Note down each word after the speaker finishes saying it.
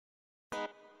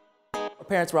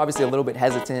Parents were obviously a little bit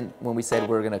hesitant when we said we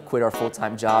were going to quit our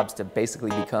full-time jobs to basically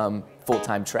become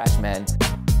full-time trash men.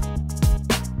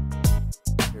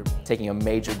 You're taking a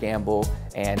major gamble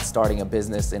and starting a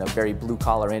business in a very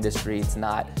blue-collar industry. It's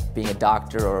not being a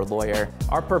doctor or a lawyer.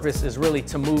 Our purpose is really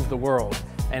to move the world.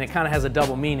 And it kind of has a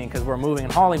double meaning because we're a moving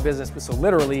and hauling business, so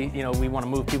literally, we want to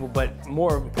move people, but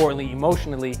more importantly,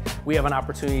 emotionally, we have an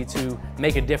opportunity to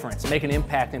make a difference, make an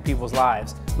impact in people's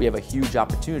lives. We have a huge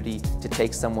opportunity to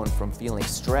take someone from feeling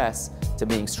stress to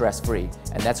being stress-free,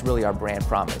 and that's really our brand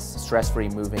promise, stress-free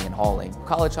moving and hauling.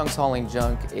 College Hunks Hauling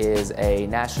Junk is a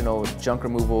national junk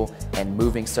removal and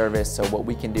moving service, so what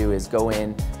we can do is go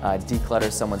in,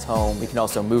 declutter someone's home. We can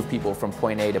also move people from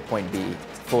point A to point B.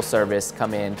 Full service,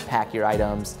 come in, pack your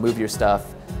items, move your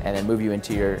stuff, and then move you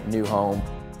into your new home.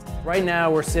 Right now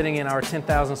we're sitting in our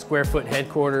 10,000 square foot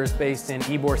headquarters based in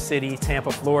Ybor City, Tampa,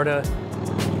 Florida.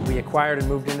 We acquired and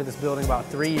moved into this building about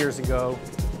 3 years ago.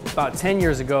 About 10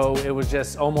 years ago, it was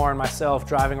just Omar and myself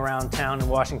driving around town in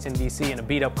Washington, D.C. in a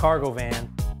beat-up cargo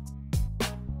van.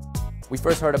 We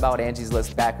first heard about Angie's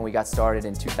List back when we got started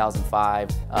in 2005.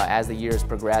 As the years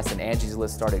progressed and Angie's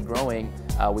List started growing,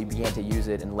 we began to use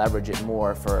it and leverage it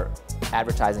more for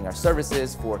advertising our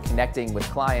services, for connecting with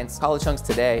clients. College Hunks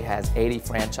today has 80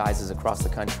 franchises across the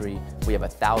country. We have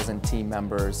 1,000 team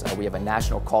members. We have a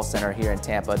national call center here in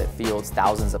Tampa that fields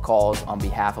thousands of calls on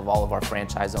behalf of all of our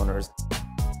franchise owners.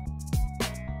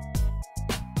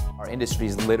 Our industry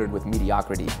is littered with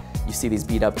mediocrity. You see these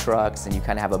beat up trucks and you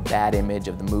kind of have a bad image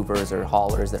of the movers or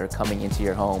haulers that are coming into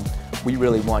your home. We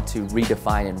really want to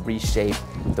redefine and reshape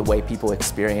the way people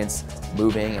experience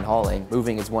moving and hauling.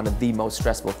 Moving is one of the most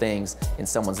stressful things in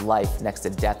someone's life next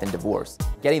to death and divorce.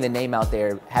 Getting the name out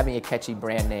there, having a catchy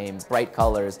brand name, bright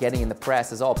colors, getting in the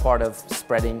press is all part of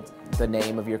spreading the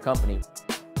name of your company.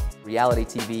 Reality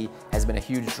TV has been a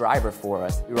huge driver for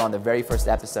us. We were on the very first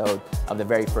episode of the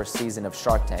very first season of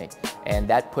Shark Tank, and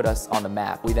that put us on the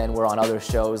map. We then were on other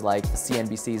shows like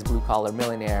CNBC's Blue Collar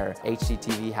Millionaire,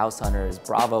 HGTV House Hunters,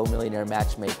 Bravo Millionaire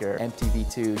Matchmaker,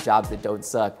 MTV2 Jobs That Don't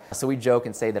Suck. So we joke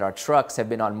and say that our trucks have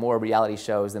been on more reality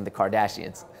shows than the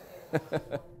Kardashians.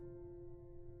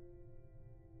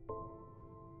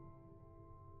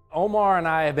 Omar and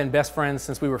I have been best friends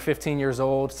since we were 15 years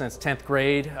old, since 10th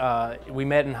grade. We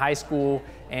met in high school,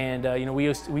 and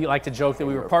we like to joke that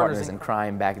we were partners in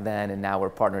crime back then, and now we're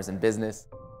partners in business.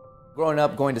 Growing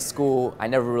up, going to school, I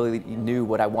never really knew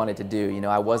what I wanted to do.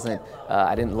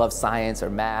 I didn't love science or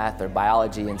math or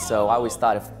biology, and so I always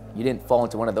thought if you didn't fall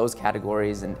into one of those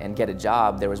categories and get a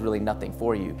job, there was really nothing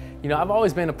for you. I've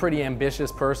always been a pretty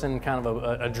ambitious person, kind of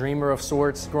a dreamer of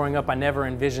sorts. Growing up, I never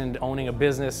envisioned owning a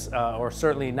business, or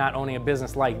certainly not owning a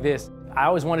business like this. I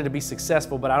always wanted to be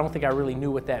successful, but I don't think I really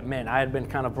knew what that meant. I had been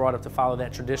kind of brought up to follow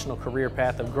that traditional career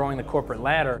path of growing the corporate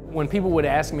ladder. When people would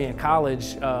ask me in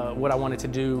college what I wanted to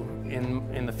do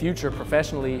in the future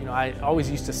professionally, I always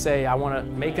used to say I want to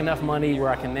make enough money where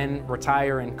I can then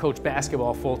retire and coach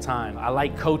basketball full time. I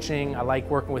like coaching, I like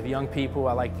working with young people,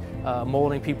 I like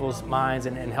molding people's minds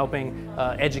and helping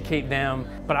educate them,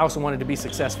 but I also wanted to be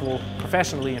successful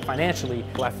professionally and financially.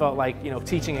 I felt like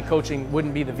teaching and coaching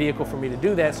wouldn't be the vehicle for me to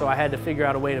do that, so I had to figure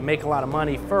out a way to make a lot of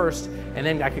money first, and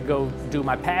then I could go do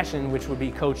my passion, which would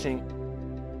be coaching.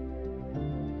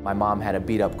 My mom had a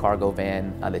beat-up cargo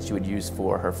van that she would use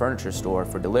for her furniture store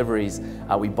for deliveries.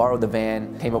 We borrowed the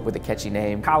van, came up with a catchy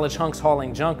name. College Hunks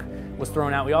Hauling Junk was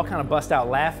thrown out. We all kind of bust out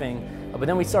laughing, but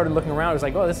then we started looking around. It was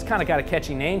like, oh, this has kind of got a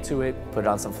catchy name to it. Put it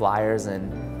on some flyers,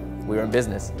 and we were in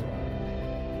business.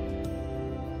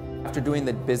 After doing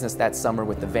the business that summer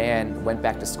with the van, went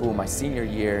back to school my senior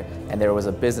year, and there was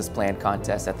a business plan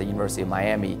contest at the University of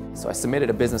Miami. So I submitted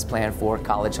a business plan for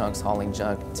College Hunks Hauling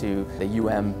Junk to the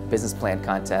business plan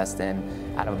contest,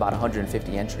 and out of about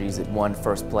 150 entries, it won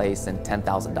first place and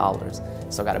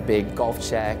 $10,000. So I got a big golf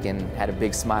check and had a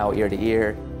big smile ear to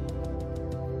ear.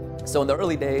 So in the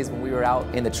early days when we were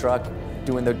out in the truck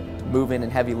doing the moving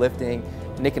and heavy lifting,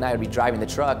 Nick and I would be driving the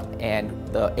truck, and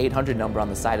the 800 number on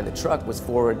the side of the truck was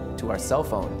forwarded to our cell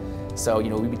phone. So,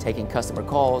 we'd be taking customer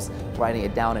calls, writing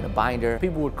it down in a binder.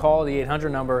 People would call the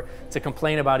 800 number to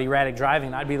complain about erratic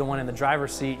driving. I'd be the one in the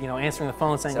driver's seat, answering the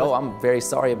phone saying, "Oh, I'm very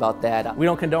sorry about that. We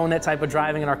don't condone that type of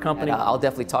driving in our company." I'll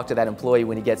definitely talk to that employee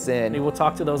when he gets in. We'll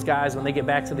talk to those guys when they get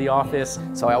back to the office.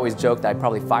 So I always joke that I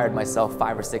probably fired myself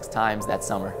 5 or 6 times that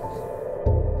summer.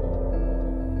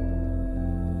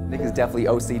 Nick is definitely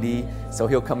OCD, so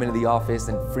he'll come into the office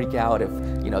and freak out if,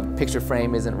 the picture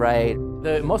frame isn't right.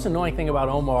 The most annoying thing about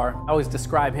Omar, I always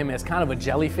describe him as kind of a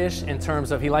jellyfish in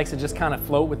terms of he likes to just kind of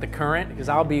float with the current, because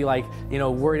I'll be like,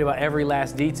 worried about every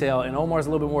last detail, and Omar's a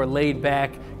little bit more laid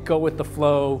back, go with the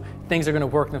flow, things are going to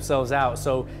work themselves out.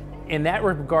 So in that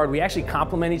regard, we actually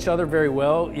complement each other very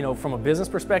well, you know, from a business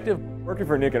perspective. Working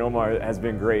for Nick and Omar has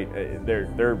been great.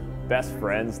 They're best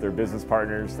friends, they're business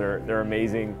partners, they're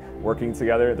amazing working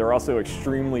together. They're also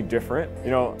extremely different.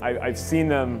 You know, I've seen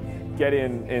them get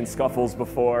in scuffles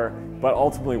before, but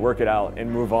ultimately work it out and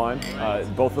move on.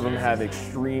 Both of them have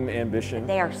extreme ambition.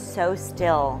 They are so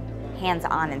still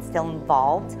hands-on and still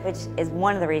involved, which is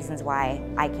one of the reasons why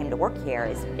I came to work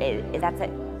here. That's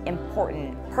an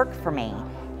important perk for me,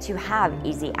 to have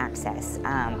easy access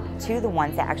to the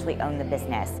ones that actually own the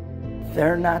business.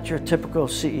 They're not your typical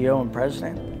CEO and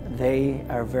president. They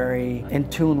are very in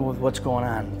tune with what's going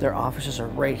on. Their offices are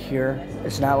right here.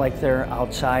 It's not like they're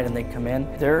outside and they come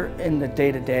in. They're in the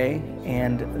day-to-day,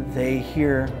 and they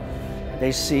hear,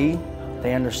 they see,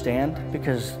 they understand,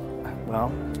 because,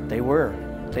 well, they were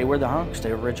the Hunks,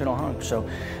 the original Hunks. So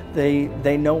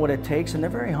they know what it takes, and they're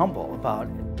very humble about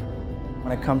it.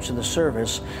 When it comes to the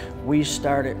service, we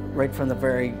start it right from the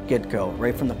very get-go,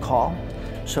 right from the call.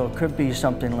 So it could be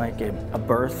something like a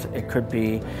birth, it could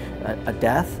be a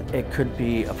death, it could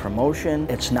be a promotion.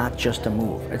 It's not just a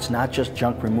move, it's not just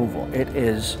junk removal. It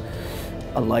is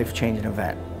a life-changing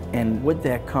event. And with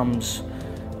that comes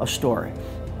a story.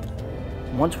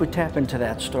 Once we tap into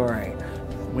that story,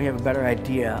 we have a better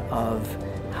idea of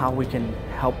how we can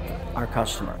help our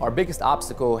customer. Our biggest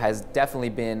obstacle has definitely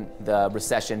been the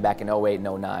recession back in 08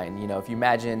 and 09. You know, if you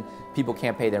imagine people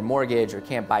can't pay their mortgage or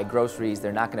can't buy groceries,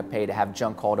 they're not going to pay to have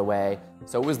junk hauled away.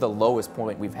 So it was the lowest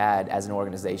point we've had as an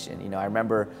organization. You know, I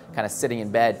remember kind of sitting in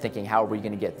bed thinking, how are we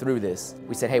going to get through this?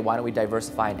 We said, hey, why don't we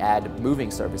diversify and add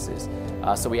moving services?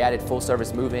 So we added full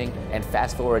service moving, and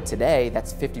fast forward today,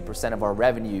 that's 50% of our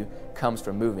revenue comes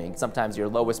from moving. Sometimes your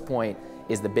lowest point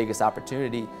is the biggest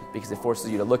opportunity, because it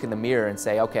forces you to look in the mirror and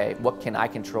say, okay, what can I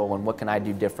control and what can I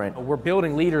do different? We're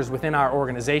building leaders within our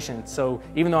organization. So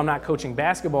even though I'm not coaching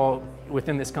basketball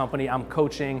within this company, I'm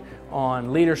coaching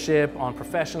on leadership, on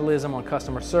professionalism, on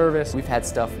customer service. We've had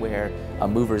stuff where a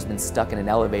mover's been stuck in an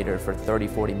elevator for 30,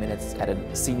 40 minutes at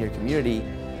a senior community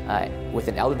with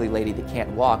an elderly lady that can't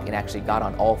walk, and actually got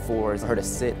on all fours, her to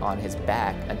sit on his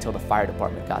back until the fire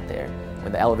department got there.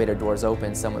 When the elevator doors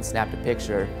opened, someone snapped a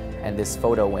picture, and this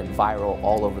photo went viral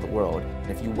all over the world.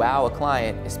 And if you wow a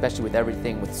client, especially with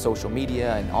everything with social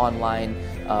media and online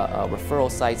referral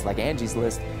sites like Angie's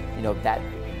List, you know, that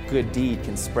good deed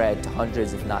can spread to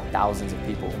hundreds, if not thousands of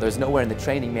people. There's nowhere in the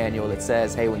training manual that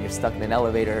says, hey, when you're stuck in an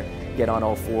elevator, get on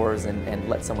all fours and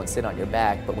let someone sit on your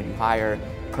back. But when you hire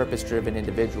purpose-driven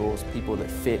individuals, people that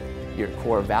fit your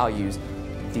core values,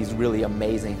 these really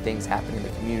amazing things happen in the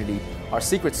community. Our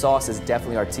secret sauce is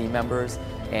definitely our team members,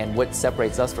 and what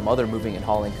separates us from other moving and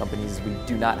hauling companies is we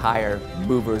do not hire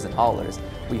movers and haulers.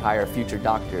 We hire future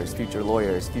doctors, future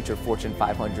lawyers, future Fortune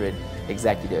 500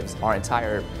 executives. Our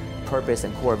entire purpose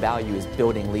and core value is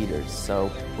building leaders.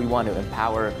 So we want to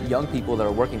empower young people that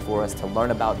are working for us to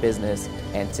learn about business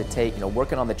and to take,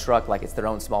 working on the truck like it's their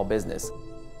own small business.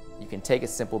 You can take a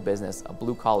simple business, a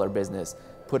blue-collar business,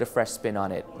 put a fresh spin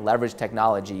on it, leverage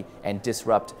technology, and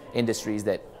disrupt industries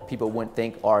that people wouldn't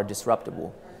think are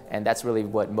disruptable. And that's really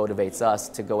what motivates us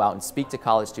to go out and speak to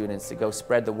college students, to go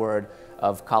spread the word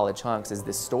of College Hunks, is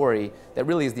this story that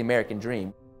really is the American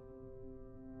dream.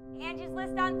 Angie's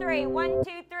List on 3. 1, 2,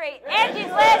 3.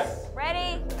 Angie's List!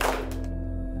 Ready?